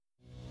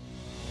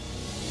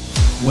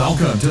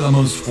Welcome to the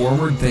most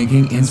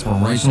forward-thinking,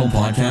 inspirational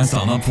podcast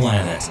on the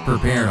planet.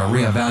 Prepare to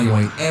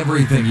reevaluate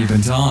everything you've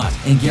been taught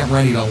and get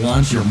ready to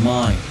launch your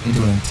mind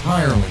into an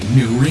entirely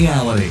new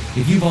reality.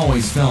 If you've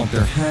always felt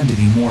there had to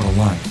be more to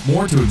life,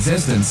 more to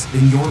existence,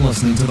 then you're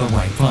listening to the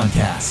right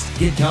podcast.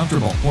 Get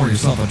comfortable, pour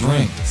yourself a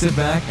drink, sit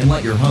back, and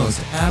let your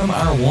host, Adam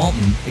R.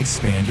 Walton,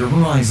 expand your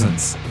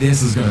horizons.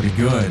 This is going to be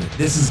good.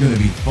 This is going to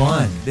be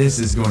fun. This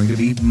is going to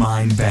be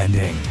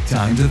mind-bending.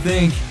 Time to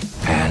think.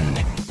 And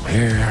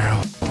here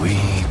we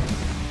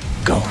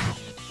go.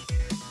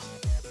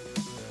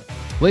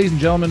 Ladies and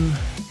gentlemen,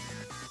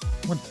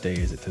 what day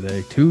is it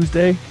today?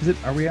 Tuesday? Is it?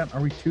 Are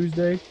we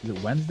Tuesday? Is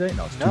it Wednesday?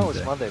 No, it's Tuesday. No,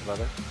 it's Monday,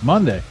 brother.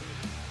 Monday.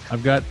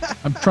 I'm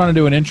trying to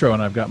do an intro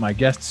and I've got my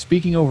guest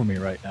speaking over me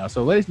right now.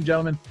 So ladies and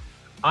gentlemen,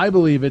 I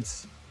believe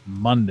it's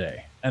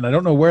Monday. And I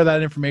don't know where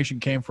that information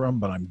came from,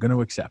 but I'm going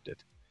to accept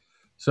it.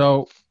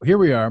 So here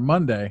we are,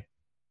 Monday,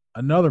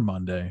 another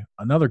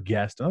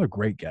guest, another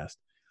great guest.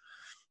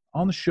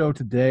 On the show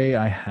today,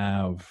 I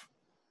have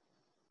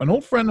an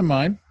old friend of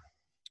mine,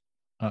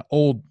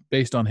 old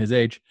based on his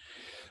age,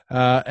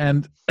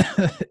 and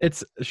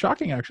it's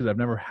shocking actually that I've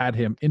never had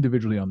him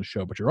individually on the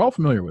show, but you're all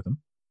familiar with him.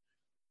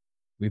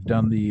 We've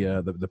done the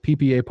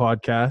PPA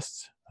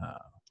podcasts.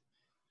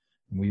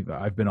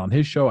 I've been on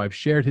his show. I've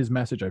shared his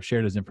message. I've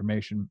shared his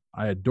information.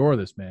 I adore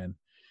this man.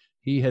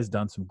 He has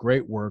done some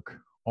great work,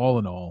 all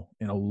in all,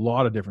 in a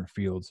lot of different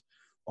fields,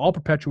 all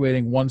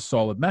perpetuating one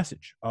solid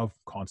message of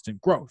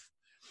constant growth,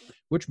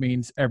 which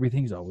means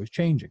everything's always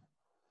changing.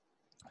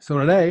 So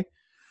today,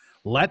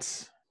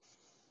 let's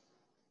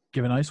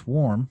give a nice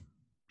warm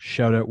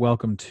shout out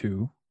welcome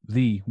to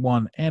the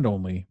one and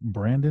only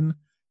Brandon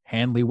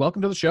Handley.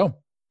 Welcome to the show.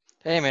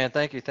 Hey, man,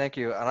 thank you.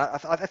 And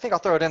I think I'll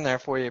throw it in there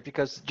for you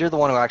because you're the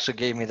one who actually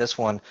gave me this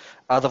one,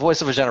 the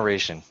voice of a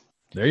generation.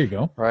 There you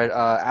go. Right.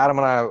 Adam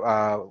and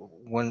I,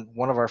 when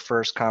one of the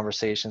first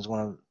conversations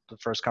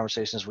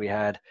we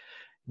had,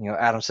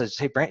 Adam says,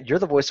 "Hey, Brent, you're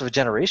the voice of a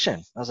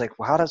generation." I was like,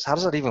 "Well, how does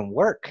that even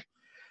work?"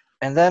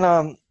 And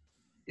then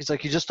he's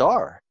like, "You just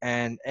are."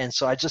 And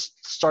so I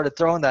just started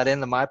throwing that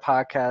into my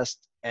podcast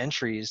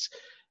entries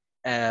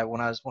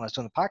when I was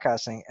doing the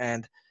podcasting.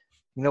 And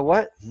you know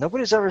what?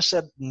 Nobody's ever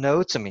said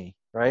no to me,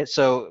 right?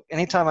 So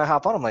anytime I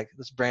hop on, I'm like,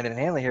 "This is Brandon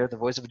Handley here, the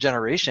voice of a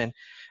generation,"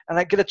 and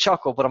I get a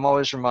chuckle, but I'm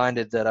always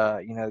reminded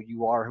that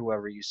you are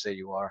whoever you say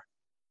you are.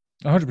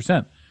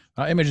 100%.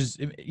 Images,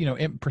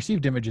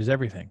 perceived image is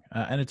everything.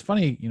 And it's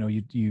funny,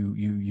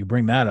 you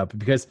bring that up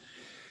because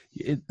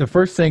the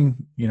first thing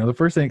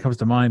that comes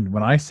to mind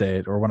when I say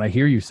it or when I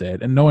hear you say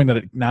it, and knowing that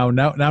it now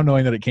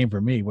knowing that it came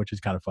from me, which is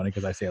kind of funny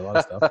because I say a lot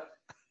of stuff.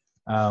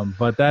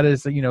 But that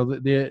is,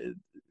 the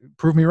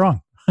prove me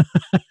wrong,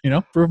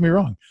 prove me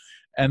wrong.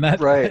 And that's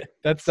Sure.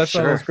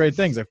 one of those great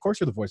things. Of course,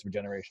 you're the voice of a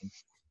generation.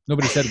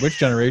 Nobody said which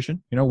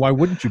generation. Why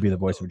wouldn't you be the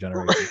voice of a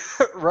generation?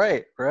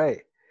 Right.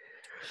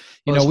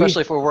 Well,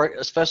 especially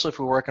if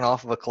we're working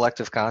off of a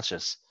collective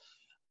conscious.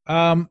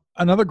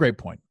 Another great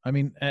point. I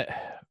mean,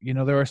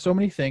 there are so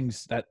many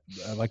things that,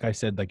 like I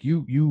said, like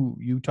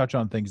you touch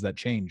on things that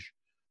change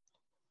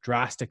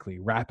drastically,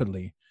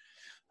 rapidly.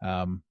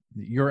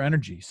 Your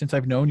energy, since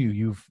I've known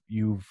you,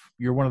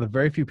 you're one of the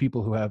very few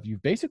people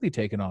you've basically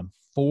taken on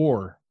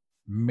 4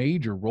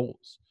 major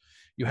roles.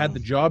 You had the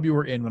job you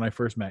were in when I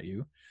first met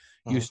you.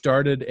 You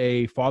started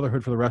a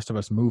Fatherhood for the Rest of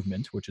Us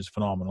movement, which is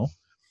phenomenal.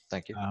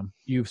 Thank you.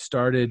 You've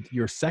started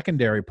your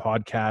secondary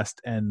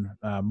podcast and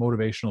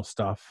motivational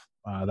stuff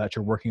that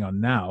you're working on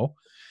now,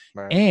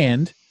 right.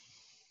 And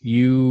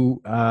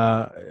you're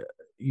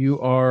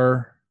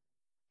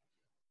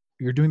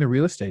doing the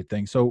real estate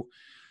thing. So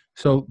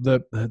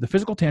the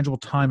physical, tangible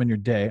time in your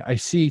day. I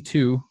see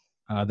too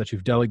that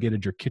you've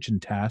delegated your kitchen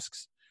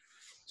tasks,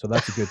 so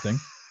that's a good thing.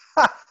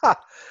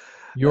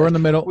 You're in the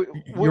middle.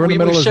 You're in the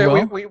middle as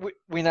well.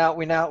 We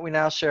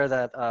now share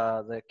that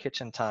the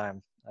kitchen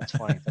time. That's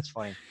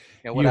funny.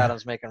 What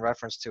Adam's making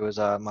reference to is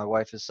my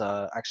wife is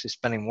actually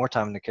spending more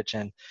time in the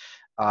kitchen.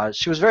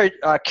 She was very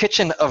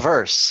kitchen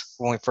averse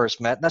when we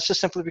first met. And that's just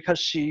simply because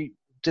she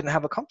didn't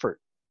have a comfort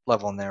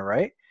level in there,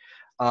 right?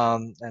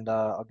 And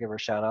I'll give her a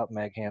shout out,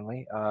 Meg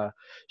Handley.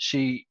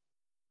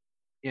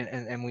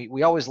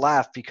 We always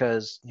laugh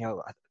because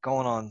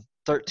going on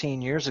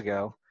 13 years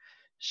ago,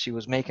 she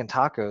was making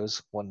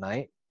tacos one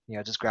night.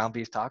 Just ground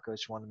beef tacos.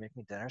 She wanted to make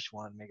me dinner. She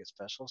wanted to make it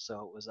special,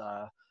 so it was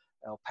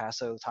El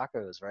Paso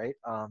tacos, right?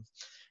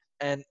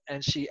 And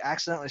she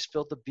accidentally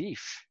spilled the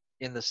beef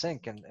in the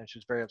sink, and she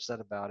was very upset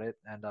about it.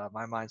 And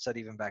my mindset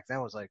even back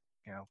then was like,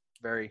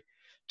 very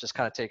just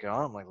kind of take it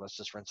on. I'm like, let's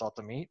just rinse out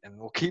the meat and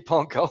we'll keep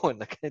on going.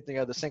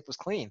 The sink was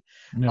clean.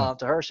 Yeah.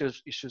 To her, she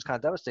was kind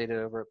of devastated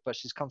over it, but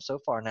she's come so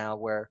far now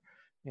where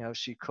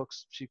she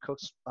cooks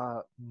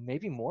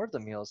maybe more of the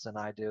meals than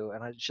I do,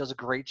 and she does a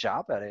great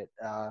job at it.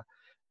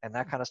 And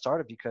that kind of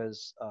started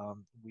because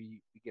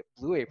we get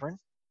Blue Apron,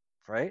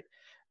 right?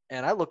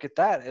 And I look at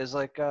that as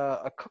like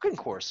a cooking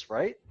course,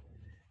 right?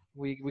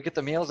 we get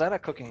the meals and a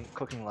cooking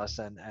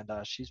lesson, and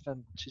she's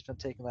been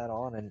taking that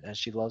on, and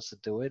she loves to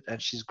do it,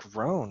 and she's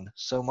grown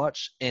so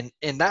much in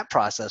that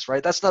process,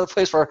 right? That's another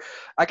place where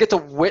I get to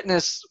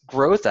witness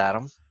growth,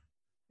 Adam.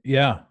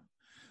 Yeah.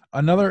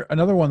 Another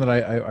one that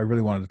I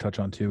really wanted to touch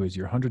on too is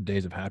your 100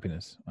 days of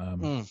happiness.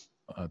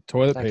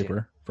 Toilet Thank you.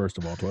 paper, first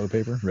of all, toilet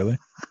paper, really?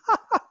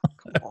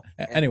 Come on,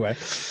 man. Anyway,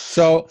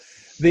 so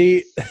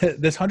this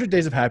 100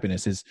 days of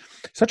happiness is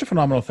such a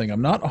phenomenal thing.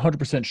 I'm not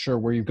 100% sure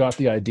where you got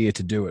the idea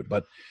to do it,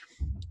 but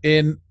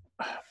in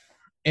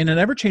an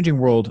ever-changing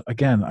world,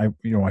 again, I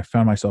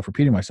found myself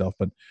repeating myself,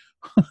 but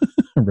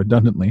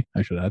redundantly,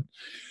 I should add.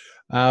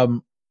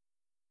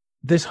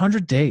 This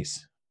 100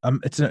 days,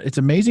 it's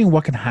amazing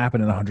what can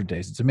happen in 100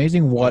 days. It's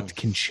amazing what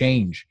can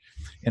change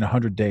in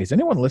 100 days.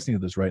 Anyone listening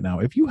to this right now,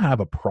 if you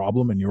have a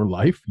problem in your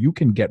life, you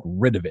can get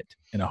rid of it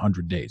in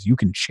 100 days. You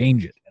can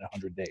change it in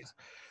 100 days.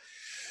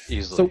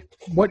 Easily. So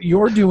what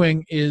you're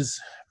doing is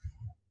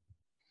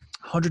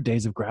 100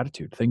 days of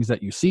gratitude, things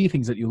that you see,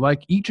 things that you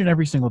like each and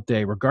every single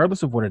day,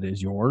 regardless of what it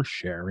is, you're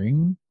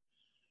sharing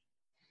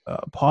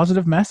a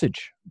positive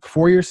message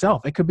for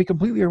yourself. It could be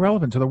completely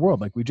irrelevant to the world.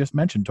 Like we just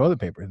mentioned, toilet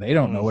paper. They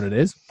don't know what it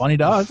is. Funny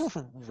to us.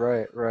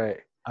 Right.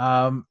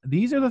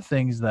 These are the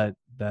things that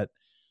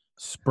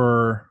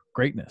spur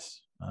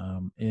greatness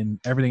in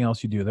everything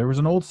else you do. There was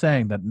an old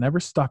saying that never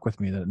stuck with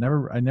me,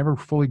 that I never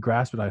fully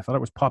grasped it. I thought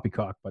it was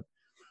poppycock, but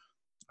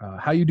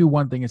how you do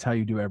one thing is how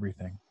you do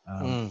everything.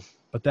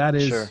 But that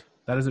is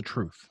a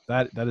truth.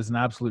 That is an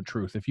absolute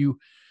truth. If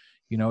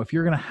if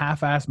you're going to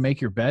half-ass make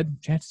your bed,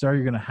 chances are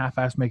you're going to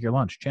half-ass make your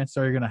lunch. Chances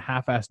are you're going to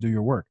half-ass do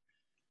your work.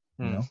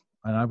 And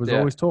I was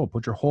always told,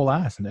 put your whole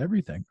ass into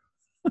everything.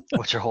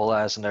 Put your whole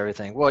ass into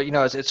everything. Well,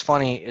 it's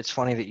funny. It's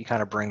funny that you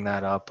kind of bring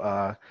that up.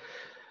 I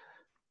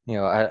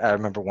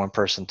remember one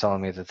person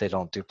telling me that they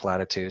don't do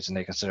platitudes and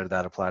they consider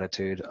that a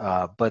platitude.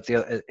 But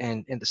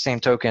in the same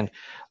token,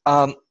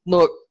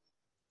 look,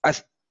 I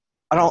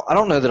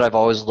don't know that I've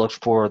always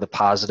looked for the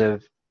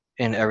positive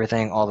in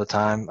everything all the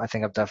time. I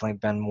think I've definitely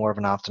been more of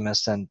an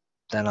optimist than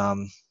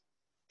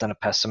a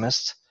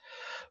pessimist.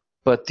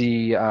 But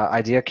the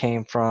idea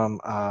came from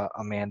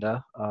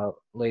Amanda, a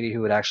lady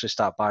who would actually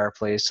stop by our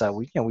place.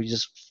 We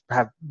just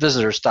have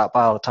visitors stop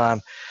by all the time,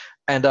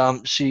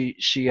 and she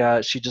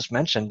just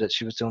mentioned that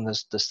she was doing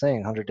this thing,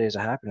 100 Days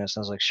of Happiness.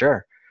 And I was like,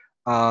 sure.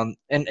 And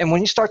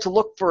when you start to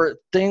look for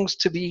things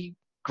to be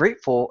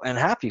grateful and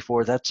happy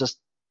for, that's just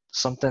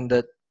something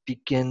that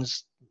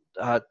begins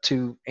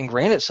to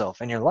ingrain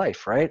itself in your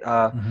life, right?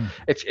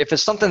 If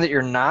it's something that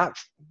you're not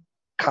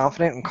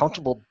confident and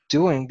comfortable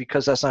doing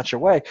because that's not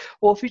your way,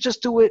 well, if you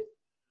just do it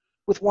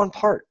with one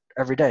part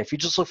every day, if you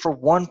just look for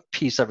one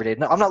piece every day.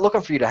 Now, I'm not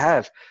looking for you to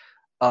have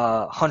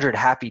 100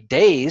 happy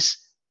days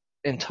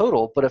in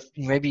total, but if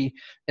maybe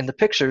in the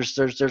pictures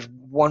there's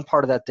one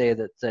part of that day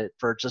that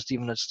for just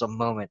a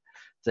moment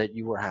that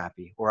you were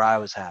happy or I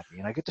was happy,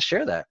 and I get to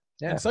share that.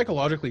 Yeah. And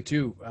psychologically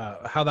too,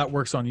 how that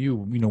works on you,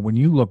 when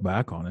you look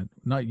back on it,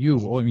 not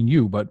you,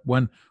 you, but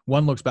when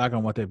one looks back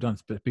on what they've done,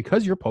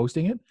 because you're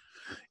posting it,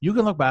 you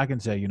can look back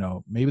and say,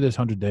 maybe this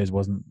 100 days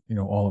wasn't,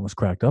 all it was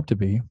cracked up to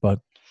be, but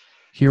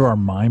here are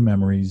my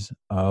memories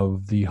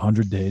of the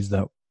 100 days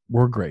that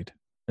were great.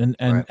 And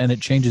it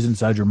changes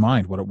inside your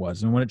mind what it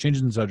was. And when it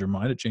changes inside your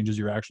mind, it changes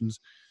your actions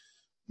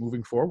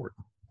moving forward.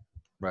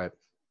 Right.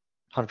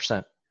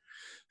 100%.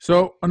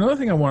 So another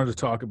thing I wanted to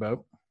talk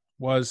about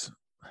was,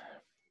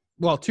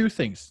 well, two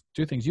things.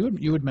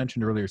 You had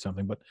mentioned earlier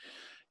something, but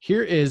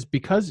here is,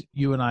 because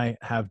you and I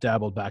have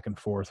dabbled back and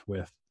forth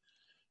with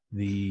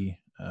the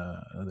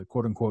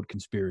quote unquote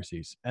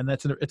conspiracies, and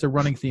it's a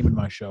running theme in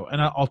my show,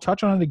 and I'll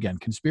touch on it again.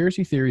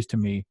 Conspiracy theories to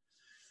me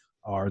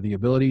are the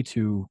ability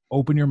to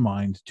open your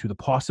mind to the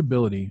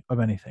possibility of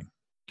anything.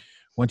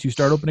 Once you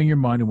start opening your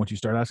mind and once you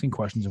start asking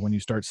questions and when you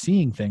start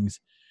seeing things,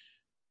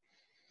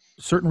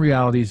 certain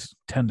realities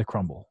tend to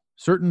crumble.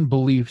 Certain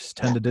beliefs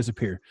tend to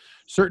disappear.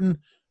 Certain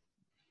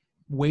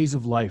ways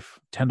of life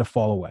tend to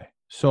fall away.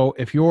 So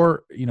if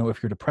you're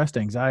depressed,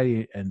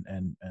 anxiety,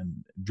 and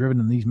driven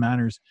in these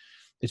manners,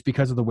 it's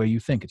because of the way you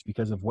think. It's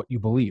because of what you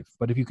believe.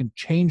 But if you can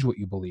change what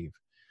you believe,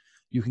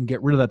 you can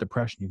get rid of that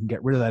depression. You can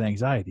get rid of that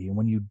anxiety. And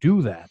when you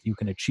do that, you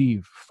can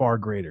achieve far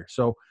greater.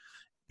 So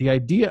the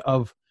idea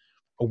of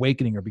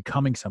awakening or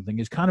becoming something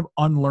is kind of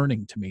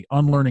unlearning to me,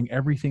 unlearning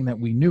everything that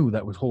we knew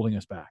that was holding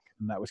us back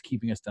and that was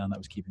keeping us down, that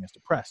was keeping us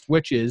depressed,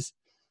 which is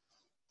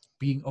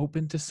being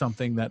open to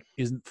something that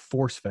isn't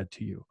force-fed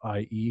to you,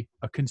 i.e.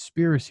 a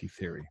conspiracy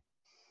theory.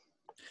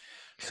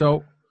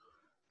 So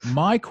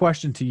my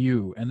question to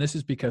you, and this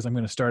is because I'm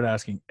going to start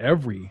asking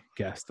every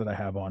guest that I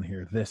have on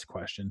here this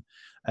question,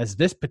 as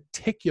this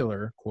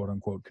particular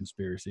quote-unquote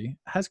conspiracy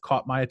has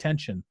caught my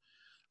attention,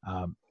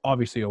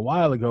 obviously a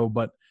while ago,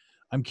 but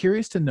I'm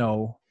curious to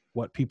know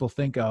what people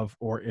think of,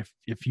 or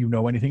if you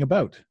know anything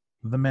about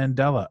the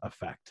Mandela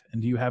effect,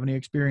 and do you have any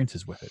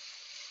experiences with it?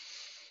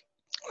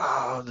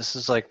 Oh, this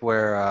is like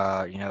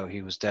where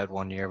he was dead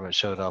one year but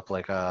showed up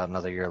like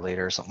another year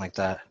later or something like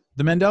that.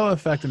 The Mandela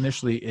effect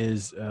initially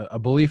is a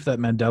belief that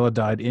Mandela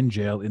died in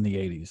jail in the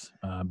 80s,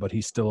 but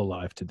he's still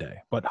alive today.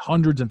 But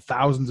hundreds and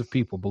thousands of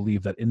people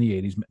believe that in the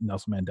 80s,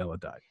 Nelson Mandela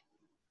died.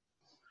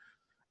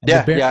 And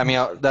Yeah. I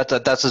mean,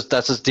 that's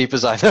as deep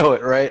as I know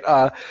it, right?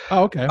 Oh,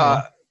 okay.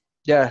 Well.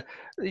 Yeah.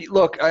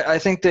 Look, I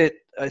think that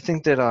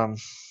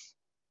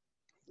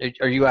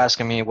are you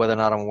asking me whether or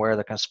not I'm aware of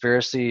the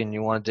conspiracy and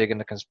you want to dig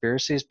into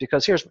conspiracies?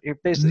 Because here's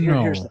the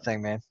No,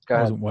 thing, man. Go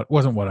ahead.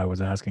 wasn't what I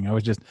was asking. I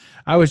was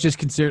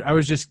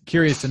just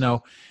curious to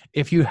know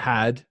if you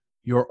had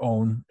your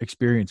own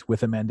experience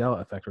with a Mandela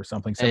effect or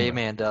something similar. A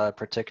Mandela,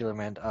 particular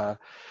man.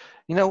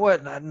 You know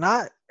what?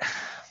 Not.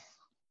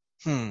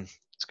 It's a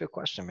good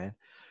question, man.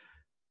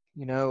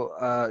 You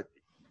know,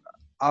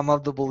 I'm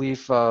of the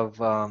belief of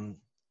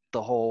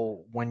the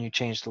whole when you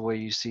change the way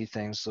you see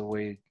things, the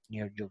way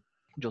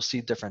you'll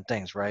see different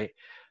things, right?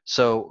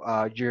 So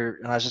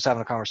and I was just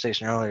having a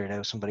conversation earlier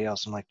with somebody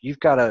else. I'm like, you've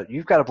got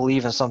to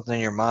believe in something in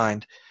your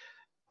mind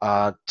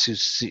to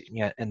see,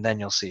 and then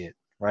you'll see it,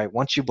 right?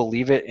 Once you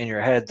believe it in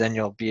your head, then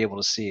you'll be able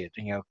to see it.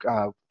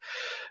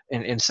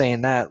 In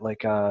saying that,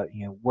 like,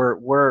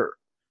 we're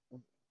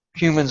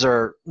humans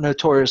are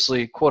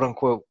notoriously quote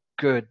unquote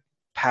good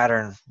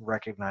pattern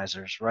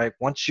recognizers, right?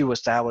 Once you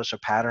establish a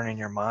pattern in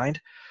your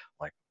mind,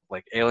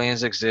 like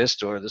aliens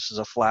exist or this is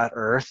a flat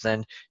earth,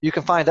 then you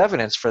can find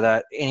evidence for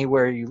that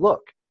anywhere you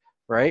look,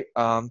 right?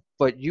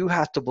 But you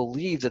have to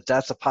believe that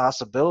that's a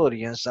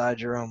possibility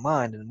inside your own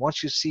mind. And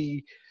once you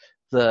see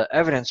the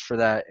evidence for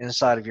that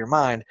inside of your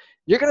mind,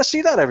 you're going to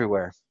see that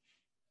everywhere.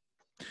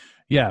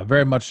 Yeah,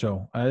 very much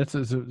so. It's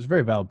a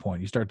very valid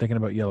point. You start thinking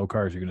about yellow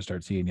cars, you're going to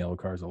start seeing yellow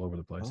cars all over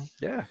the place.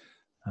 Yeah.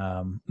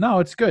 No,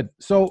 it's good.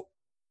 So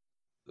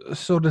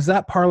does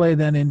that parlay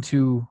then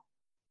into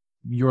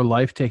your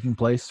life taking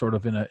place sort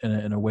of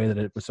in a way that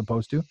it was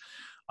supposed to?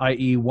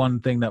 I.e., one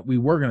thing that we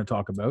were going to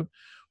talk about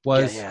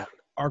was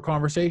our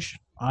conversation.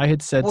 I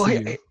had said to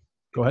you,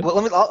 go ahead.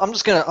 Well, I'm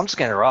just gonna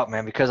interrupt,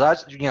 man, because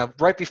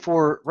right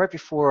before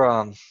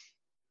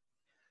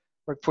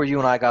you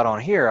and I got on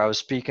here, I was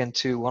speaking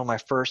to one of my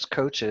first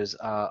coaches,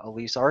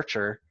 Elise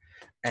Archer,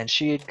 and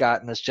she had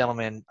gotten this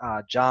gentleman,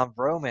 John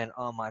Vroman,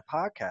 on my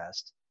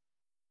podcast.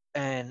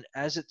 And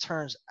as it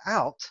turns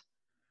out,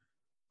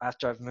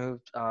 after I've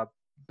moved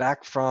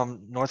back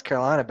from North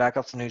Carolina back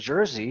up to New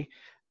Jersey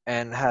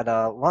and had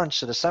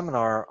lunch at a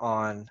seminar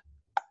on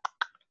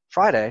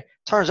Friday,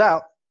 turns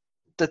out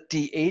that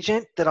the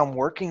agent that I'm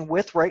working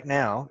with right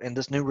now in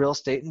this new real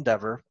estate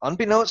endeavor,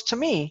 unbeknownst to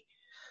me,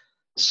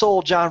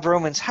 sold John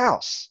Vroman's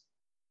house.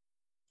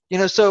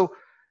 So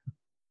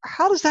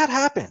how does that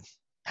happen?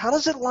 How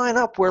does it line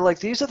up where, like,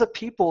 these are the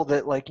people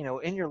that, like,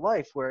 in your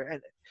life where,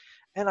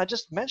 and I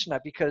just mentioned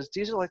that because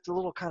these are like the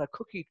little kind of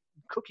cookie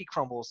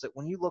crumbles that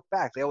when you look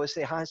back, they always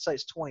say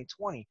hindsight's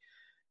 20/20.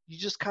 You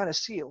just kind of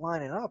see it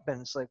lining up,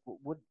 and it's like,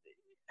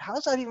 how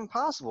is that even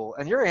possible?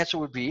 And your answer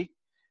would be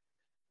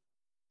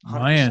 100%.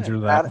 My answer to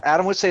that.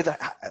 Adam would say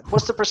that.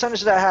 What's the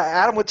percentage of that?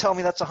 Adam would tell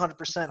me that's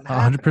 100%.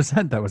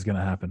 100% that was going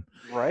to happen.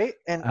 Right.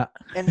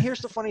 And here's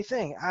the funny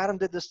thing. Adam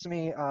did this to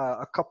me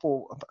a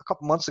couple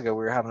months ago.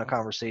 We were having a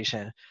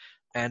conversation,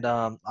 and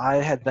I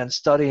had been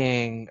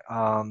studying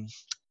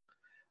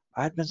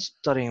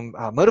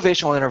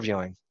motivational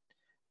interviewing.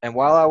 And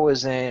while I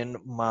was in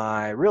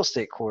my real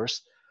estate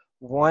course,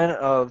 one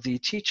of the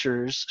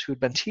teachers who'd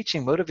been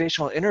teaching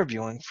motivational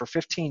interviewing for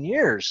 15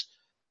 years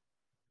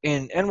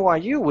in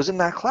NYU was in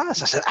that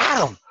class. I said,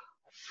 Adam,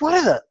 what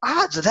are the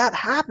odds of that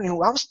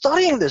happening? I'm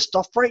studying this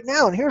stuff right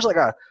now, and here's like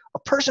a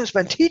person who's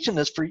been teaching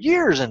this for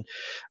years, and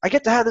I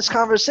get to have this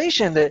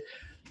conversation that,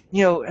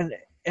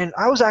 and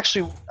I was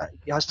actually,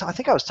 I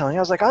think I was telling you,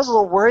 I was like, I was a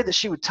little worried that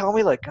she would tell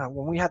me, like,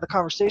 when we had the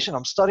conversation,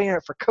 I'm studying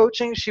it for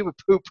coaching, she would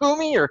poo-poo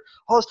me or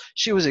all this.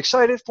 She was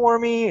excited for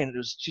me, and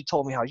she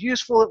told me how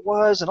useful it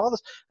was and all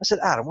this. I said,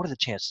 Adam, what are the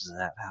chances of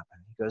that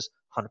happening? He goes,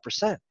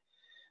 100%.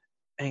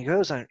 And he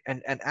goes, and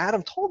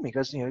Adam told me, he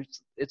goes,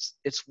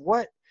 it's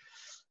what,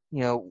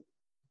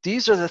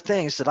 these are the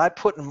things that I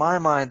put in my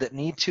mind that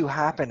need to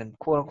happen and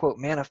quote unquote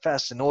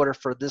manifest in order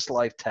for this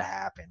life to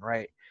happen,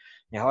 right?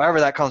 However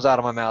that comes out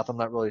of my mouth, I'm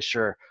not really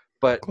sure.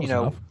 But,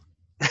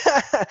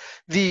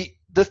 the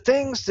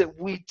things that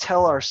we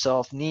tell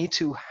ourselves need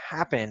to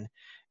happen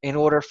in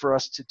order for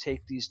us to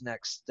take these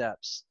next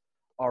steps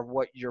are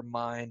what your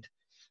mind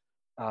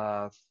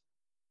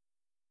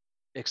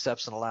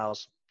accepts and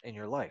allows in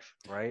your life,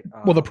 right?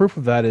 Well, the proof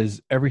of that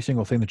is every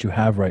single thing that you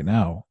have right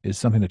now is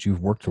something that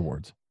you've worked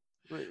towards.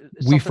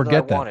 We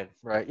forget that. Wanted,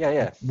 right?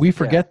 Yeah. We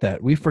forget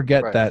that. We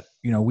forget that,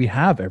 we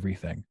have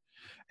everything.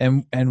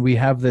 And we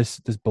have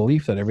this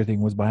belief that everything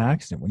was by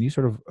accident. When you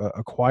sort of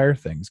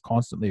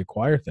constantly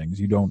acquire things,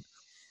 you don't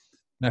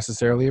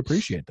necessarily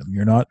appreciate them.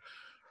 You're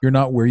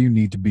not where you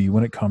need to be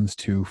when it comes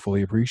to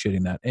fully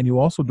appreciating that. And you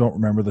also don't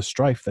remember the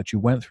strife that you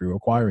went through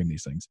acquiring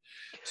these things.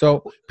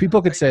 So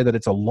people could say that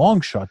it's a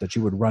long shot that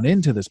you would run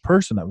into this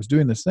person that was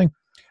doing this thing,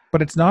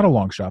 but it's not a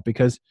long shot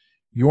because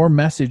your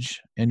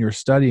message and your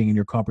studying and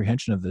your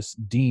comprehension of this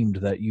deemed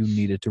that you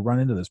needed to run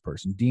into this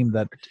person, deemed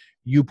that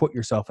you put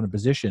yourself in a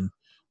position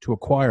to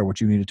acquire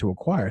what you needed to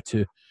acquire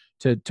to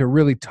to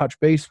really touch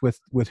base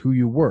with who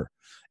you were.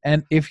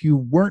 And if you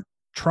weren't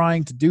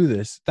trying to do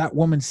this, that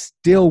woman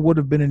still would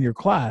have been in your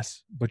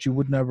class, but you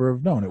would never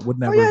have known. It would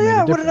never have made a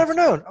I would difference. have never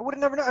known. I would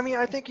have never known. I mean,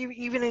 I think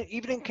even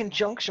in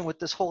conjunction with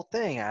this whole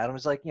thing, Adam,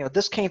 is like,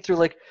 this came through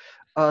like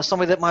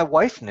somebody that my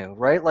wife knew,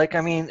 right? Like,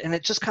 I mean, and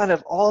it just kind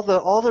of all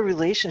the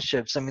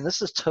relationships. I mean,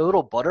 this is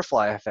total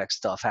butterfly effect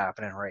stuff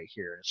happening right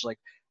here. It's like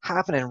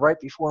happening right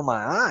before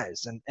my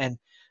eyes, and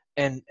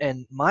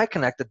my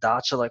connected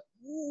dots are like,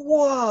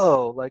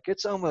 whoa, like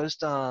it's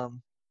almost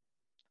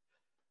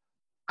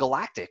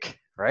galactic,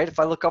 right? If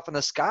I look up in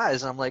the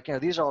skies and I'm like,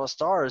 these are all the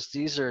stars.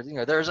 These are,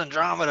 there's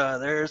Andromeda,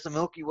 there's the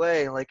Milky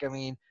Way. Like, I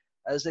mean,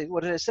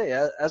 what did I say?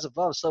 As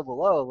above, so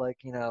below. Like,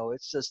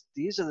 it's just,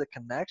 these are the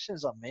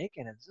connections I'm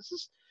making. And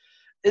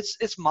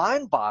it's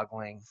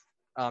mind-boggling,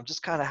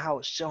 just kind of how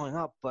it's showing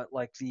up. But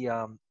like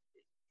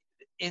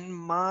in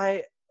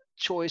my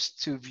choice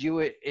to view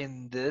it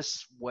in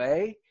this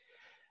way,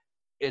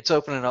 it's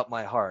opening up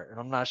my heart, and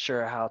I'm not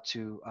sure how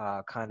to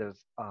kind of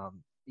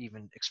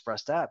even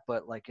express that,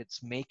 but like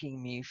it's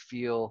making me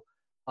feel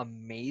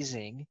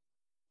amazing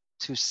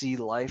to see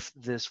life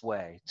this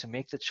way, to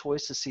make the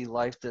choice to see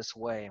life this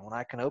way. And when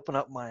I can open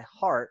up my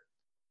heart,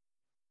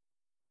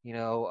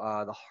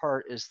 the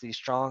heart is the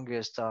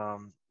strongest,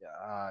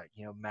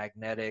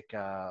 magnetic,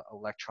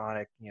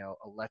 electronic,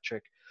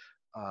 electric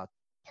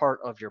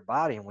part of your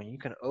body. And when you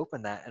can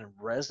open that and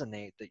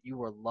resonate that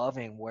you are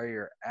loving where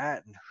you're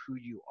at and who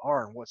you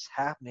are and what's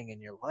happening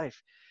in your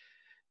life,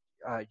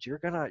 you're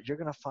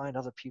gonna find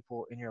other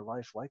people in your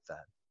life like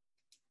that.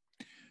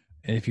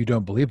 And if you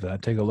don't believe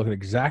that, take a look at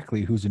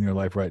exactly who's in your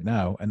life right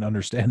now and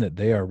understand that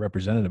they are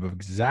representative of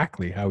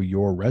exactly how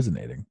you're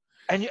resonating.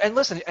 And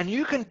listen, and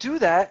you can do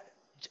that.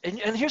 And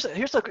here's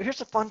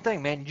the fun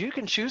thing, man. You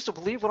can choose to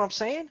believe what I'm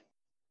saying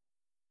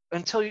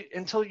until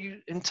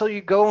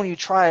you go and you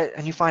try it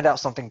and you find out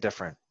something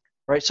different,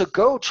 right? So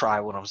go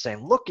try what I'm saying.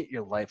 Look at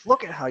your life.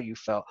 Look at how you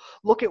felt.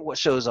 Look at what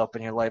shows up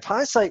in your life.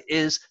 Hindsight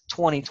is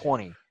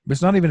 20/20. But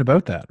it's not even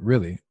about that,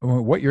 really.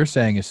 What you're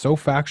saying is so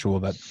factual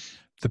that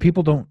the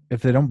people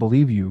if they don't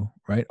believe you,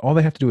 right, all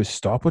they have to do is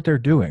stop what they're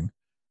doing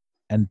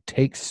and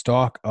take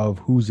stock of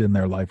who's in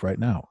their life right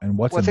now and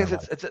what's in their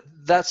life.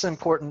 That's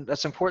important.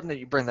 That's important that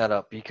you bring that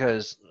up,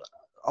 because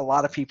a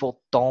lot of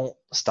people don't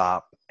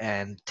stop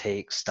and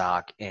take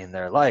stock in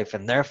their life,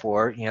 and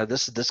therefore,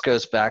 this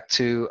goes back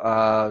to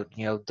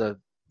the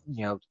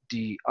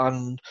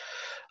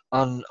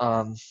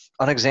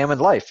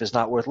unexamined life is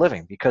not worth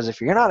living. Because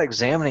if you're not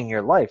examining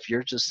your life,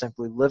 you're just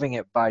simply living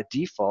it by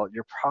default.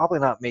 You're probably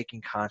not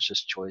making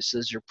conscious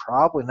choices. You're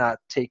probably not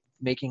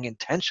making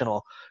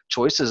intentional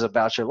choices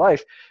about your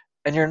life,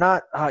 and you're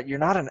not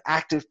an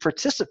active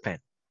participant.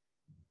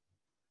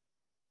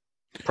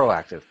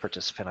 Proactive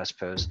participant, I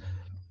suppose.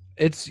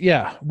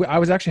 I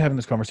was actually having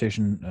this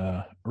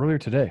conversation earlier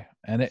today,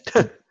 and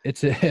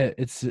it's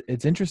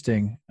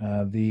interesting.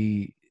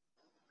 The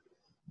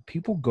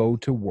people go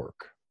to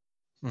work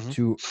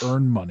to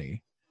earn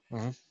money,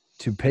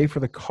 to pay for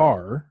the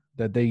car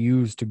that they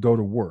use to go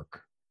to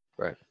work,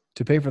 right?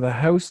 To pay for the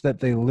house that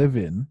they live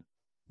in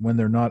when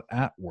they're not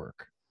at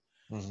work,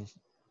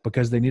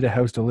 because they need a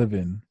house to live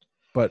in.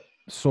 But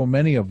so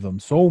many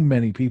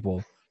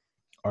people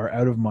are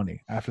out of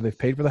money after they've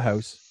paid for the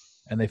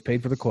house and they've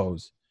paid for the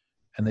clothes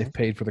and they've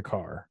paid for the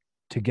car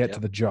to get to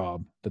the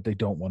job that they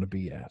don't want to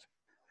be at.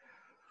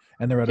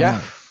 And they're out of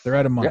money. They're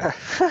out of money.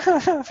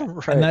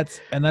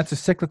 Right. And that's a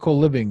cyclical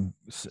living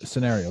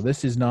scenario.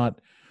 This is not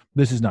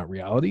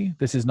reality.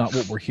 This is not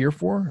what we're here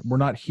for. We're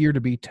not here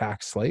to be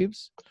tax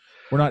slaves.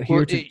 We're not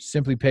here to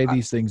simply pay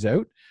these things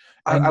out.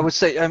 I would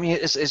say, I mean,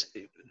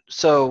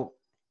 so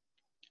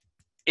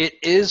it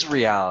is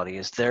reality.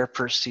 It's their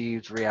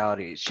perceived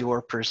reality. It's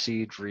your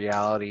perceived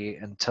reality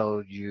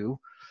until you,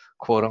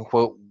 quote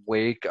unquote,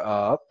 wake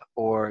up,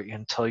 or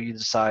until you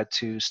decide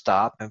to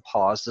stop and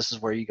pause. This is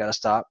where you got to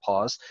stop,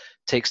 pause,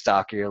 take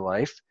stock of your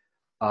life.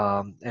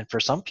 And for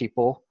some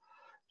people,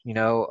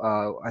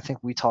 I think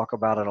we talk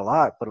about it a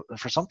lot, but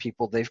for some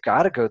people, they've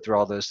got to go through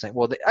all those things.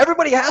 Well,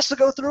 everybody has to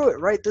go through it,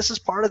 right? This is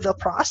part of the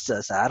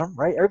process, Adam,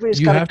 right? Everybody's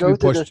got to go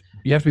through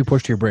You have to be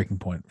pushed to your breaking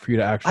point for you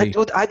to actually.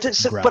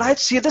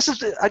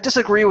 I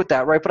disagree with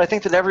that, right? But I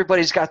think that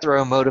everybody's got their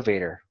own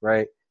motivator,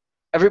 right?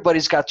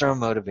 Everybody's got their own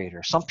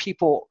motivator. Some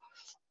people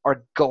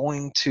are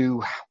going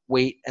to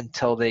wait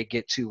until they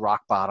get to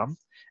rock bottom,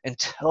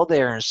 until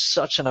they're in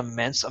such an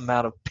immense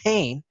amount of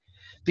pain,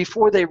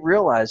 before they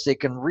realize they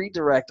can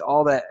redirect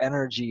all that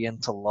energy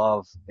into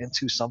love,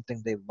 into something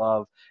they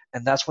love.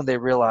 And that's when they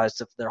realize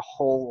that their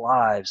whole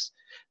lives,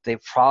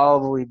 they've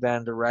probably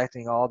been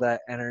directing all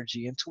that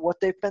energy into what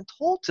they've been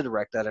told to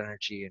direct that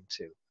energy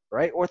into,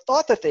 right? Or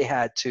thought that they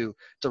had to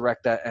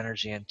direct that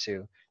energy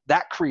into.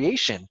 That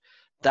creation,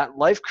 that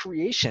life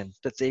creation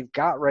that they've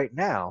got right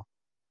now,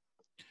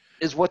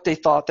 is what they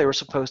thought they were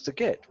supposed to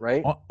get,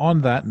 right? On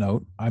that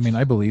note, I mean,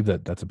 I believe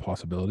that that's a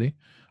possibility,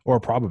 or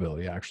a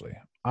probability, actually.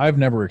 I've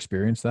never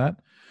experienced that.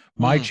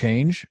 My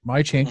change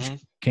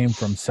came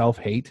from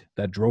self-hate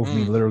that drove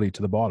me literally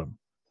to the bottom.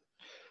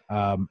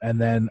 And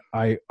then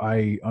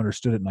I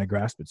understood it and I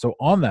grasped it. So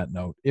on that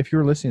note, if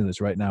you're listening to this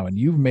right now and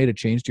you've made a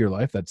change to your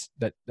life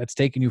that's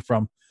taken you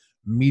from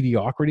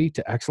mediocrity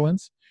to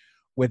excellence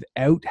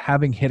without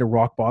having hit a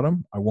rock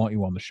bottom, I want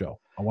you on the show.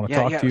 I want to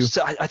talk to you.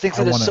 So I think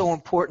that it's so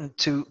important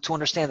to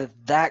understand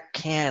that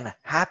can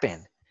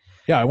happen.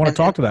 Yeah, I want to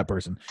talk to that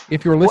person.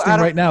 If you're listening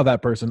right now,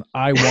 that person,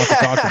 I want to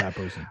talk to that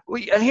person.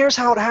 And here's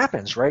how it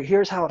happens, right?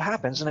 Here's how it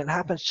happens, and it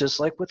happens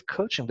just like with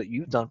coaching that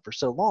you've done for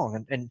so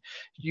long, and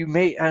you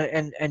may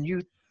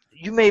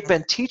you may have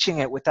been teaching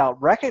it without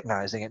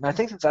recognizing it, and I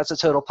think that's a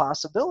total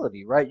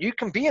possibility, right? You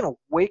can be an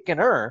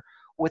awakener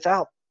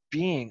without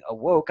being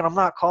awoke, and I'm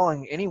not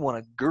calling anyone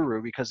a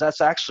guru because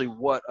that's actually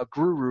what a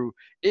guru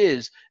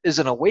is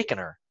an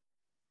awakener.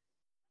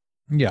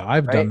 Yeah,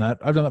 I've done that.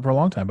 I've done that for a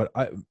long time. But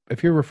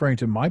if you're referring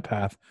to my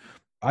path,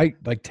 I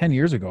like 10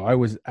 years ago, I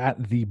was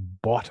at the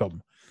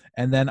bottom,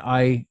 and then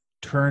I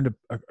turned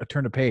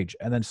a page,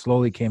 and then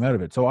slowly came out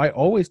of it. So I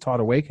always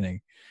taught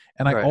awakening,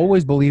 and I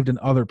always believed in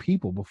other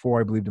people before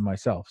I believed in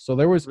myself. So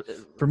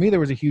for me, there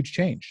was a huge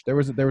change. There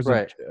was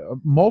a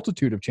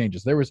multitude of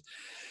changes. There was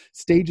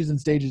stages and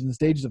stages and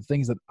stages of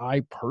things that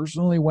I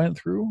personally went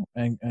through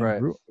and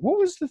grew. What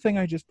was the thing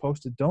I just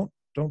posted? Don't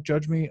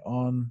judge me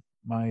on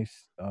my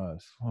oh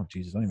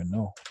Jesus, I don't even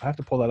know. I have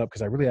to pull that up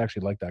because I really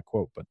actually like that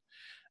quote. But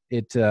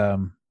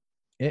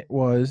it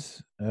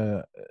was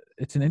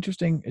it's an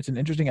interesting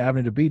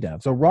avenue to be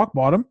down. So rock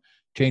bottom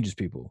changes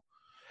people.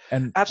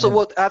 And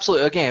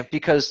absolutely again,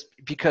 because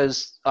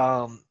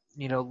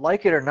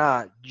like it or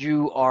not,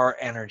 you are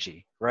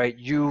energy, right?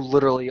 You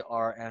literally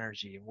are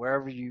energy, and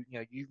wherever you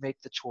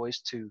make the choice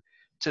to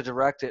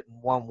direct it in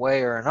one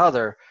way or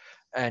another.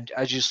 And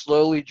as you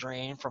slowly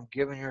drain from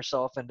giving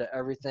yourself into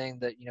everything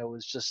that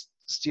is just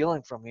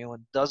stealing from you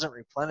and doesn't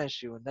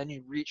replenish you, and then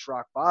you reach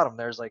rock bottom,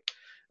 there's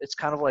it's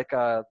kind of like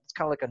a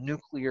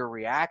nuclear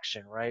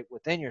reaction right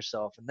within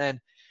yourself, and then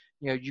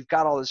you've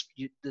got all this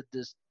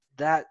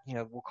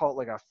we'll call it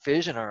like a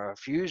fission or a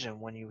fusion.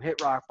 When you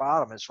hit rock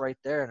bottom, it's right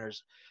there, and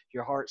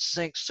your heart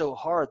sinks so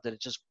hard that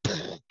it just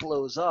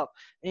blows up,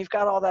 and you've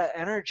got all that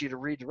energy to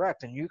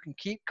redirect, and you can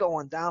keep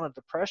going down a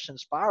depression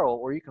spiral,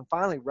 or you can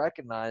finally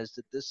recognize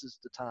that this is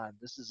the time,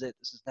 this is it,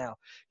 this is now.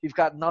 You've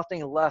got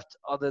nothing left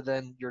other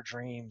than your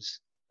dreams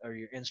or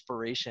your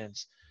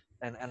inspirations,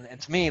 and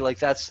to me, like,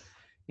 that's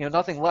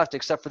nothing left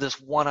except for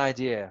this one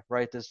idea,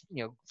 right? This,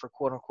 for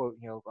quote unquote,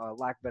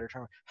 lack of a better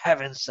term,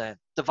 heaven sent,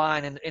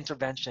 divine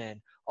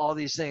intervention, all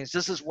these things.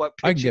 This is what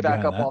picks you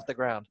back up off the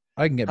ground.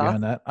 I can get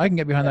behind that. I can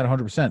get behind that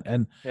 100%.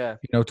 And,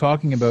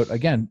 talking about,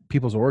 again,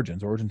 people's origin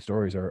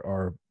stories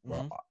are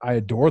I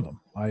adore them.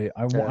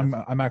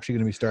 I'm actually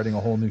going to be starting a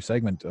whole new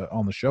segment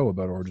on the show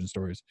about origin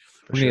stories.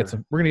 We're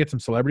going to get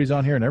some celebrities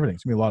on here and everything.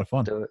 It's going to be a lot of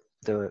fun.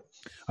 Do it.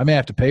 I may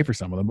have to pay for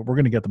some of them, but we're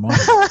going to get them on.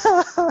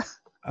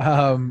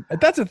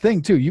 That's a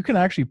thing too. You can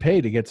actually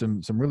pay to get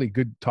some really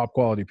good top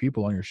quality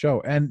people on your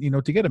show, and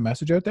to get a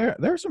message out there.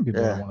 There are some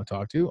people I want to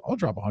talk to. I'll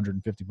drop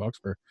 $150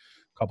 for a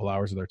couple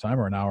hours of their time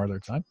or an hour of their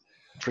time,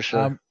 for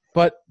sure.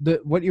 But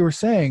what you were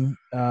saying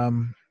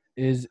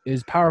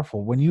is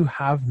powerful. When you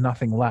have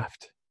nothing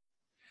left,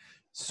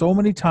 so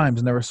many times,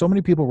 and there are so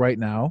many people right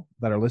now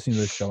that are listening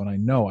to this show, and I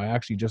know I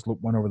actually just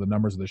went over the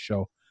numbers of the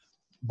show.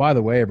 By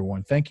the way,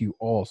 everyone, thank you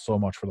all so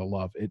much for the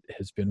love. It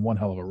has been one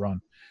hell of a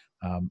run.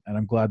 And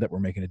I'm glad that we're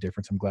making a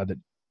difference. I'm glad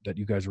that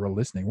you guys are all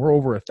listening. We're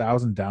over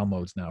 1,000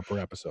 downloads now per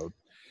episode.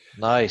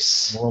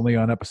 Nice. We're only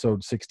on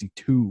episode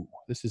 62.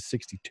 This is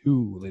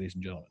 62, ladies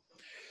and gentlemen.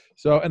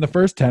 So, and the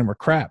first 10 were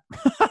crap.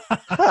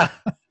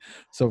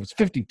 So it's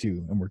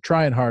 52, and we're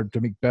trying hard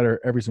to make better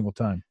every single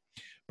time.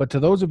 But to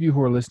those of you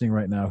who are listening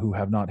right now who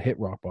have not hit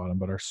rock bottom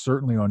but are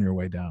certainly on your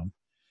way down,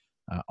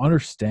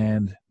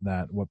 understand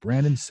that what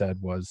Brandon said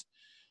was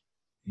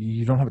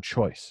you don't have a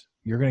choice.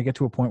 You're going to get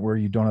to a point where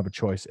you don't have a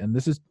choice. And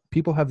this is,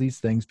 people have these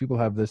things. People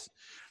have this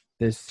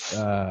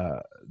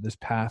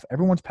path.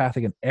 Everyone's path,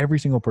 again, every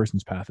single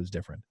person's path is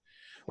different.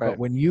 Right. But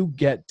when you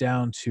get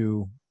down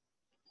to,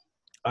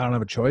 I don't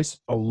have a choice,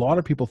 a lot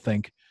of people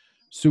think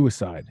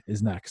suicide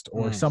is next,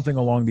 or something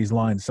along these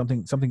lines,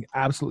 something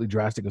absolutely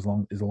drastic is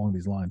along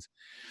these lines.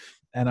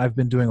 And I've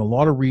been doing a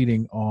lot of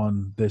reading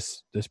on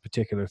this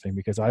particular thing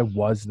because I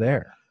was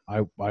there.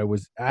 I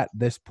was at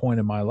this point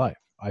in my life.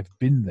 I've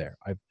been there.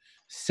 I've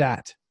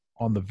sat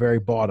on the very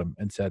bottom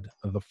and said,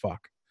 the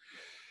fuck.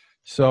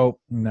 So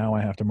now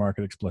I have to mark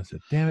it explicit.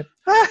 Damn it.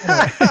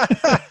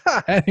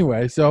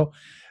 Anyway, so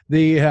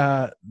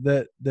the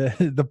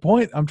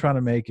point I'm trying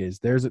to make is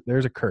there's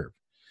a curve.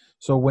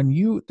 So when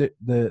you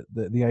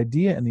the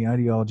idea and the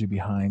ideology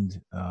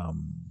behind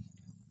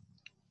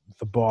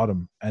the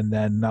bottom and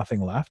then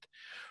nothing left.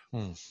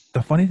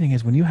 The funny thing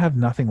is when you have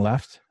nothing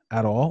left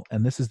at all,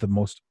 and this is the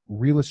most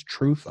realest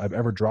truth I've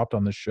ever dropped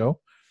on this show,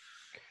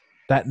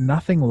 that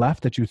nothing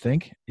left that you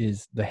think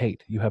is the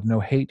hate. You have no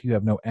hate. You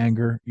have no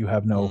anger. You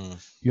have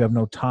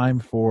no time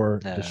for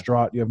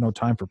distraught. You have no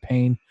time for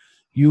pain.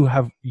 You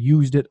have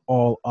used it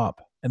all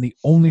up. And the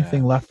only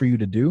thing left for you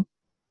to do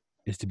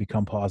is to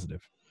become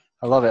positive.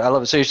 I love it. I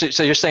love it.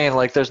 So you're saying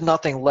like there's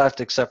nothing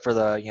left except for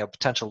the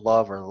potential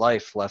love or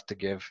life left to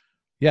give.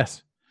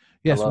 Yes. I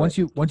Yes. love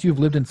it. Once you've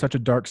lived in such a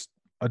dark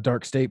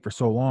state for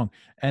so long,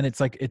 and it's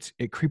like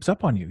it creeps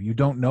up on you. You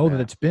don't know that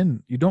Yeah. it's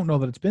been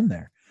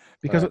there.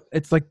 Because Right.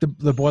 it's like the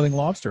boiling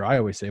lobster, I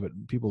always say, but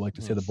people like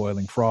to say the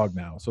boiling frog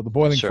now. So the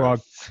boiling Sure.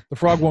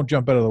 frog won't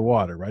jump out of the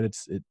water, right?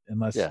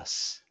 Unless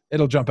Yes.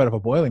 it'll jump out of a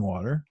boiling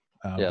water.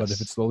 But if it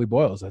Yes. slowly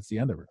boils, that's the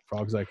end of it.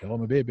 Frog's like, hello,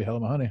 my baby. Hello,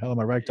 my honey. Hello,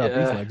 my ragtop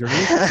beast Yeah. legs.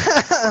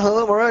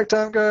 Hello, my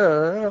ragtime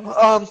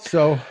girl.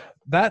 So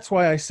that's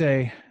why I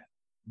say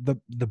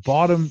the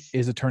bottom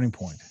is a turning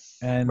point.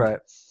 Right.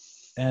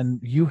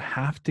 And you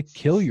have to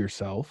kill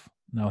yourself.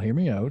 Now, hear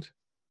me out,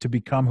 to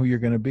become who you're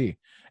going to be.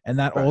 And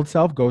that Right. old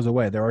self goes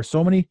away. There are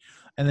so many,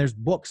 and there's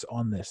books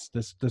on this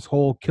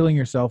whole killing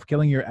yourself,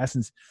 killing your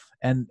essence,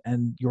 and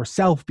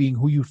yourself being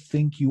who you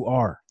think you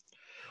are.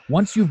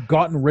 Once you've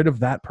gotten rid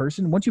of that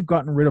person, once you've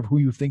gotten rid of who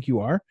you think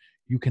you are,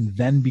 you can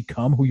then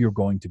become who you're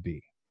going to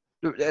be.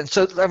 And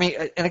so, I mean,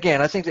 and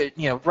again, I think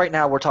that, right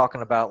now we're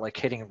talking about like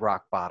hitting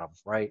rock bottom,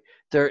 right?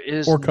 There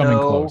is Or coming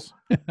close.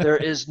 there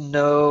is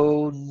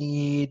no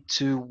need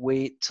to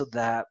wait to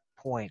that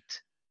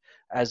point.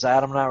 As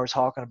Adam and I were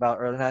talking about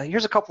earlier. Now,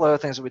 here's a couple other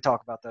things that we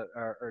talk about that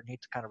are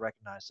need to kind of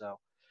recognize, though.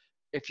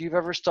 If you've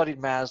ever studied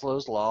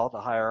Maslow's law, the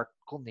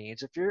hierarchical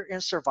needs, if you're in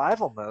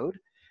survival mode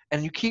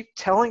and you keep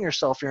telling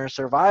yourself you're in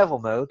survival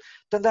mode,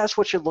 then that's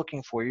what you're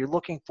looking for. You're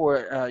looking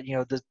for,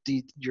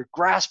 you're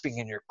grasping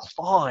and you're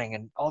clawing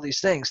and all these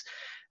things.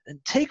 And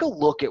take a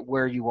look at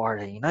where you are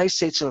in the United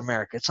States of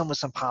America. It's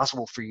almost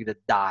impossible for you to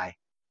die.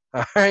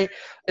 All right.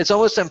 It's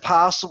almost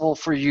impossible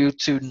for you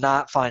to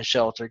not find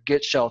shelter,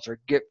 get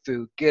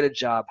food, get a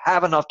job,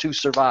 have enough to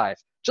survive.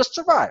 Just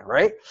survive,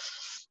 right?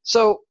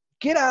 So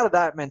get out of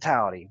that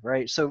mentality,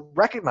 right? So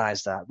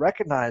recognize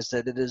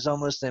that it is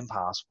almost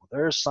impossible.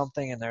 There is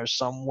something and there's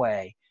some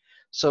way.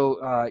 So,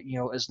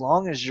 as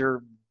long as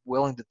you're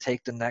willing to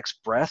take the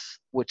next breath,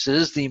 which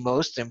is the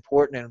most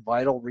important and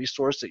vital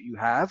resource that you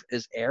have,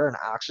 is air and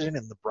oxygen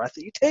in the breath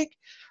that you take.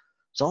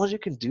 As long as you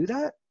can do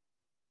that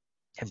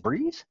and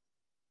breathe,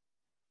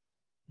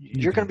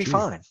 you're going to be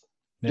fine.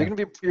 Yeah. You're going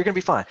to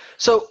be fine.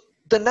 So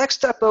the next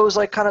step, though, is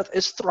like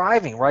is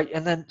thriving, right?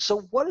 And then,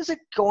 so what is it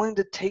going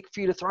to take for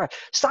you to thrive?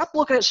 Stop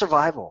looking at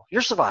survival.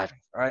 You're surviving,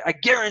 all right? I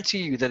guarantee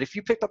you that if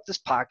you picked up this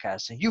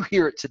podcast and you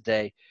hear it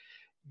today,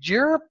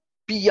 you're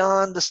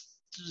beyond the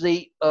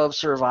state of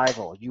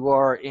survival. You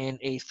are in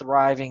a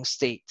thriving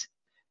state.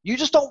 You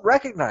just don't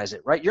recognize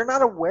it, right? You're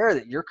not aware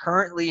that you're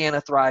currently in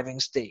a thriving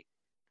state.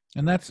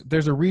 And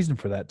there's a reason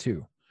for that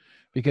too.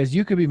 Because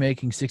you could be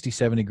making 60,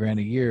 70 grand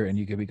a year and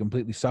you could be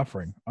completely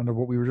suffering under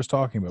what we were just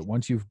talking about.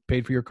 Once you've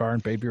paid for your car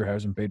and paid for your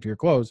house and paid for your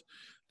clothes,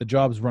 the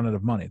job's run out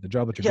of money. The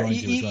job that you're going to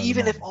is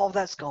even if all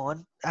that's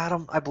gone,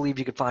 Adam, I believe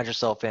you could find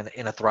yourself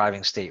in a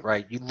thriving state,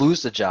 right? You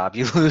lose the job,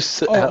 you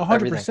lose 100%.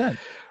 everything,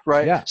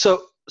 right? Yeah.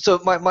 So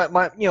my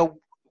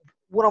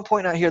what I'm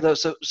pointing out here, though,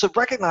 so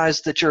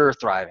recognize that you're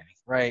thriving,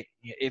 right?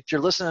 If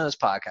you're listening to this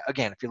podcast,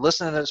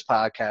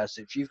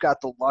 if you've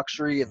got the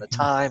luxury and the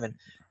time and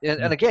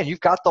again,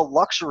 you've got the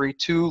luxury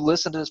to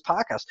listen to this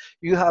podcast.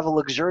 You have a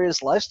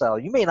luxurious lifestyle.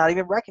 You may not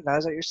even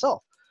recognize that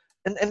yourself.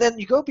 And then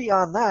you go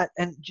beyond that,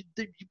 and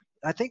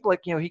I think,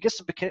 he gets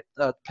to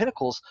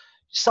pinnacles,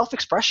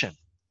 self-expression,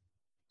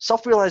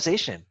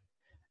 self-realization.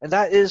 And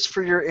that is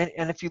for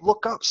and if you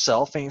look up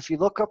self and if you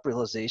look up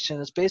realization,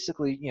 it's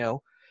basically,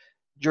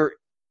 your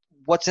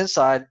what's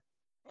inside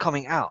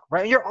coming out,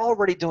 right? And you're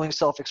already doing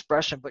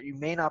self-expression, but you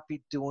may not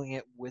be doing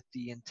it with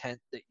the intent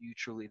that you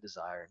truly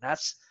desire. And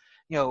that's,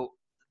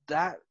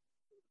 that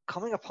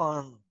coming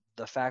upon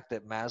the fact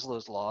that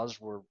Maslow's laws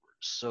were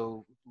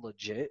so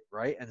legit,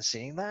 right? And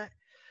seeing that,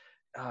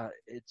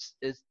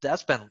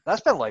 that's been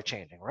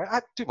life-changing,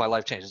 right? My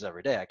life changes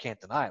every day. I can't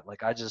deny it.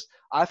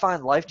 I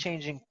find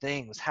life-changing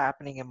things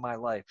happening in my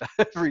life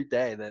every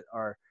day that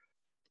are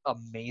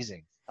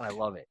amazing. And I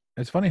love it.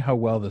 It's funny how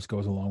well this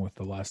goes along with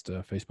the last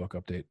Facebook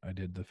update. I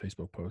did the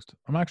Facebook post.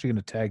 I'm actually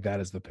going to tag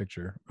that as the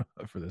picture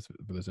for this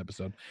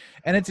episode.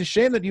 And it's a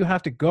shame that you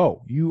have to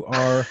go. You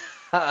are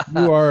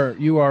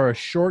a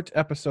short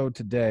episode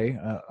today.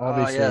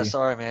 Obviously. Yeah,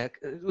 sorry, man.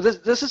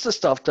 This is the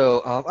stuff, though.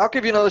 I'll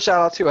give you another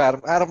shout out too,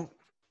 Adam. Adam,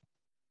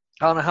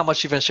 I don't know how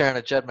much you've been sharing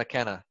of Jed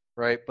McKenna,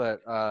 right?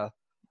 But I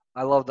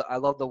love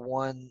the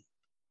one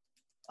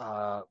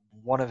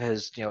of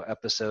his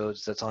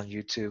episodes that's on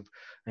YouTube,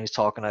 and he's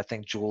talking, I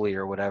think, Julie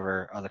or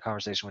whatever, the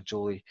conversation with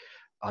Julie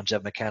on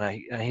Jed McKenna,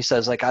 and he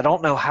says, I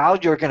don't know how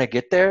you're going to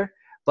get there,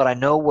 but I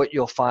know what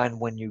you'll find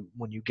when you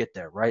get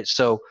there, right?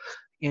 So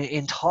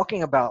in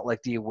talking about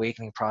the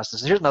awakening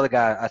process, here's another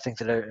guy I think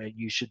that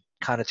you should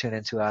kind of tune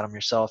into, Adam,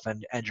 yourself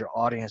and your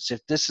audience. If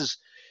this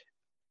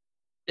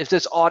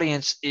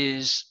audience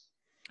is,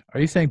 are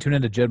you saying tune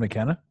into Jed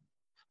McKenna?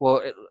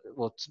 Well,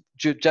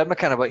 Jed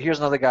McKenna, but here's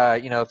another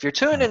guy. If you're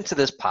tuning into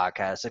this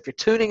podcast, if you're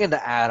tuning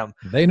into Adam,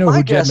 they know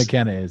who Jed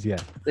McKenna is. Yeah,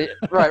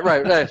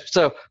 right.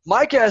 So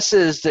my guess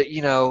is that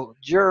your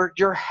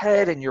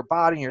head and your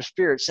body and your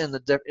spirit's in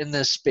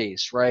this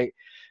space, right?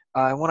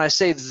 And when I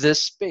say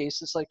this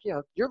space, it's like,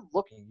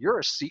 you're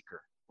a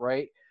seeker,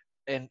 right?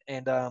 And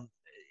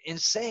in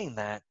saying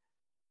that,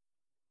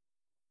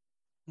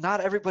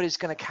 not everybody's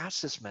going to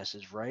catch this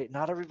message, right?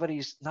 Not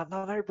everybody's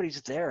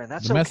there, and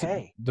that's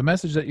okay. The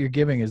message that you're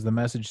giving is that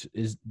message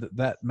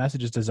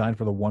is designed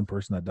for the one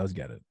person that does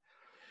get it.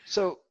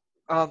 So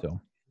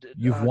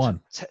you've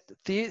won.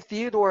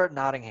 Theodore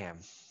Nottingham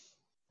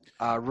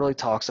really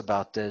talks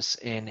about this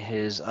in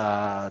his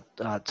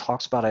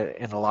talks about it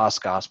in the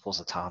Lost Gospels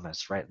of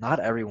Thomas, right? Not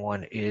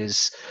everyone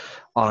is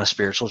on a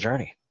spiritual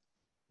journey.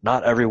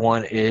 Not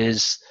everyone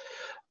is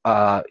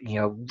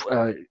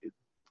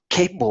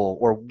capable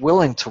or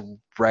willing to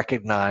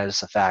recognize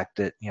the fact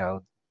that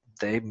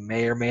they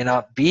may or may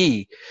not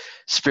be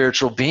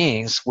spiritual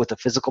beings with a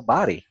physical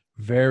body.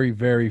 Very,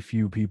 very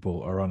few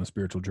people are on a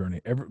spiritual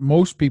journey.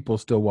 Most people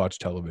still watch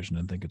television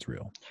and think it's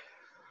real.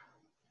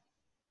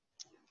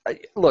 I'm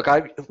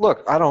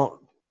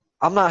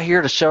not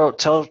here to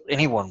tell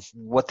anyone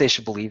what they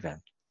should believe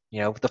in.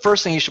 The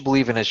first thing you should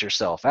believe in is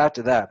yourself.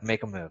 After that,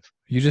 make a move.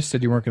 You just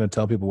said you weren't going to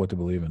tell people what to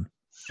believe in.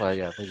 Well,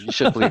 yeah, you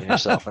should believe in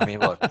yourself. I mean,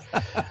 look,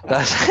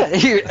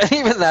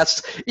 even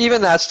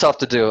that's tough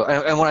to do.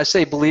 And when I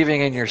say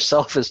believing in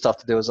yourself is tough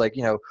to do, it's like,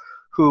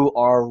 who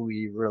are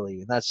we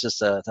really? And that's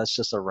just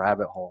a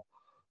rabbit hole.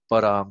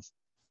 But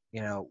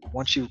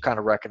once you kind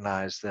of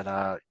recognize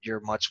that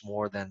you're much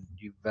more than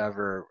you've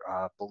ever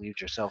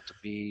believed yourself to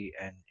be,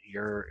 and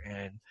you're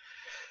in,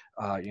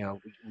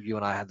 you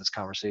and I had this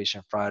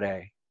conversation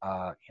Friday.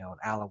 And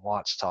Alan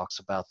Watts talks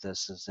about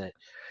this, is that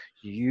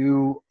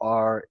you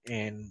are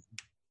in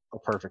a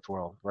perfect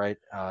world, right?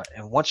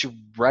 And once you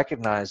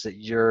recognize that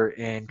you're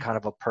in kind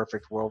of a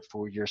perfect world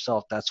for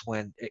yourself, that's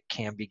when it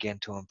can begin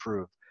to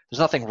improve. There's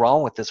nothing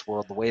wrong with this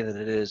world the way that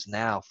it is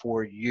now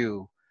for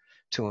you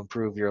to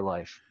improve your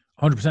life.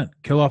 100%.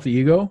 Kill off the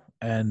ego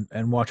and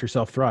watch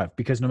yourself thrive,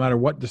 because no matter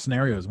what the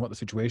scenario is and what the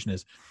situation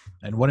is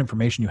and what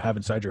information you have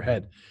inside your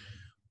head,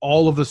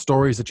 all of the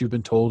stories that you've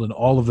been told and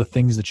all of the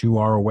things that you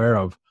are aware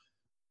of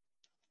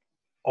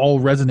all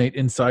resonate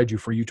inside you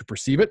for you to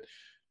perceive it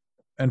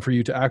and for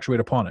you to actuate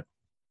upon it.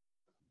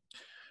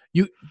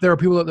 There are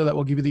people out there that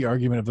will give you the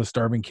argument of the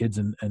starving kids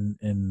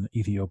in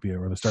Ethiopia,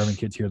 or the starving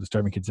kids here, the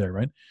starving kids there,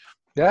 right?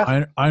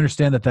 Yeah. I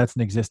understand that that's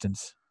in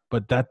existence,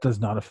 but that does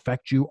not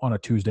affect you on a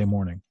Tuesday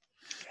morning.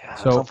 Yeah,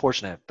 so that's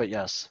unfortunate, but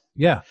yes.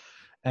 Yeah.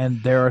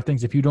 And there are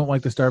things, if you don't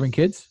like the starving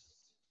kids,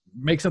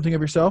 make something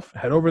of yourself,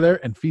 head over there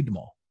and feed them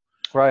all.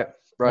 Right.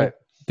 Like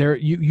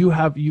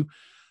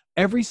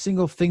every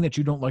single thing that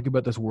you don't like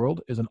about this world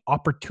is an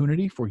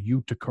opportunity for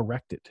you to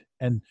correct it.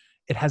 And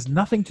it has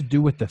nothing to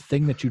do with the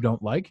thing that you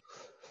don't like.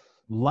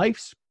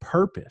 Life's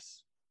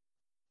purpose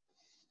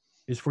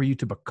is for you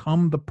to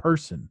become the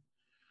person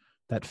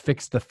that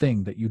fixed the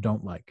thing that you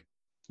don't like.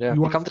 Yeah,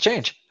 become the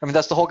change. I mean,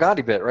 that's the whole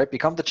Gandhi bit, right?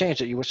 Become the change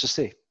that you wish to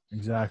see.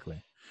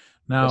 Exactly.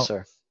 Now, yes,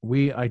 sir.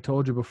 I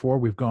told you before,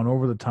 we've gone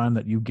over the time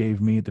that you gave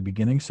me at the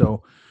beginning.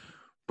 So,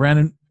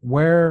 Brandon,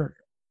 where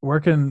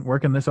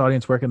can this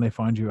audience, where can they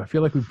find you? I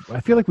feel like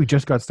we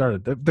just got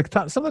started.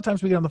 Some of the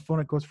times we get on the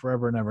phone, it goes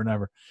forever and ever and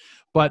ever.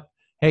 But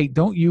hey,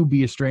 don't you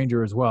be a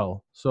stranger as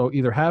well. So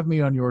either have me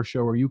on your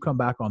show or you come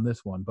back on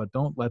this one, but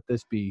don't let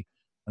this be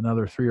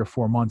another 3 or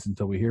 4 months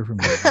until we hear from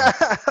you.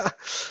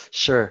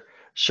 Sure.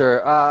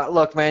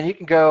 Look, man, you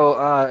can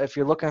go if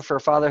you're looking for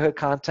fatherhood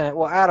content.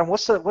 Well, Adam,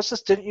 what's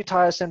this? Didn't you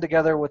tie us in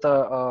together with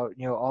a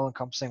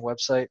all-encompassing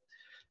website,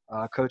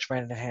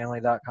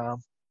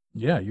 CoachBrandonHandley.com?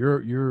 Yeah,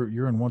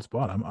 you're in one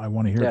spot. I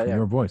want to hear it from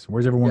your voice.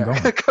 Where's everyone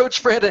going?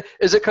 Coach Brandon,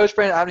 is it Coach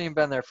Brandon? I haven't even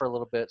been there for a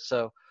little bit,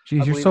 so.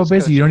 Geez, you're so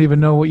busy. You don't even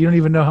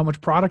know how much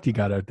product you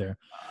got out there.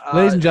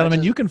 Ladies and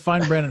gentlemen, you can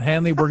find Brandon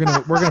Handley. We're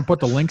gonna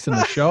put the links in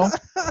the show,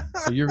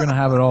 so you're gonna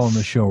have it all in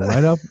the show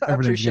right up.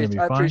 Everything's gonna be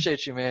fine. I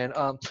appreciate you, man.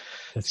 But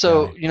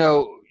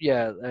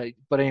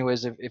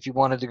anyways, if you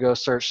wanted to go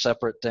search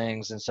separate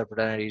things and separate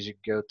entities, you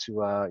could go to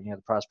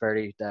the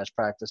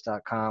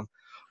prosperity-practice.com,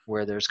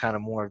 where there's kind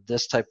of more of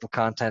this type of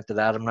content that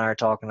Adam and I are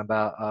talking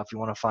about. If you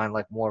want to find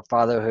like more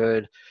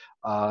fatherhood,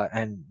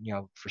 and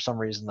for some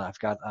reason I've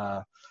got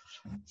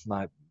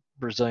my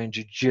Brazilian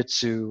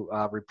Jiu-Jitsu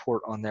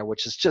report on there,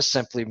 which is just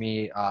simply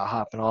me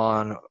hopping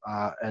on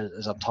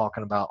as I'm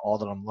talking about all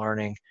that I'm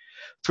learning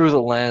through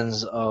the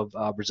lens of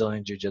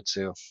Brazilian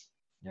Jiu-Jitsu.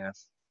 Yeah.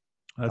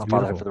 That's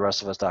beautiful. For the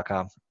rest of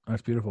us.com.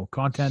 That's beautiful.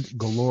 Content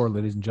galore,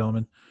 ladies and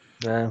gentlemen.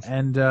 Yeah.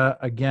 And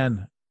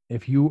again,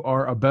 if you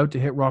are about to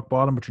hit rock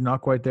bottom, but you're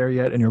not quite there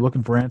yet and you're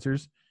looking for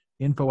answers,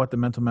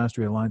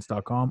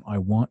 info@thementalmasteryalliance.com. I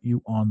want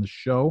you on the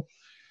show.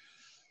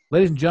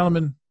 Ladies and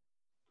gentlemen,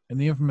 in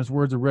the infamous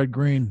words of Red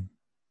Green,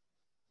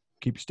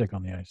 keep your stick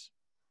on the ice.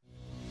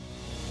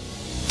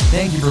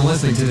 Thank you for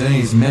listening to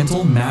today's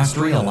Mental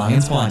Mastery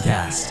Alliance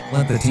podcast.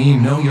 Let the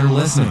team know you're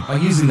listening by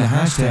using the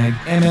hashtag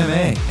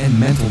MMA and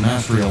Mental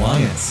Mastery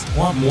Alliance.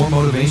 Want more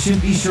motivation?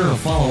 Be sure to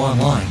follow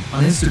online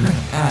on Instagram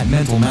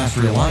 @Mental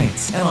Mastery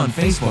Alliance and on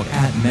Facebook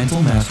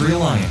 @Mental Mastery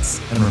Alliance.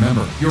 And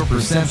remember, your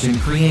perception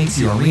creates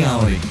your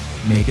reality.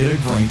 Make it a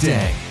great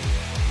day.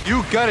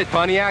 You got it,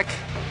 Pontiac.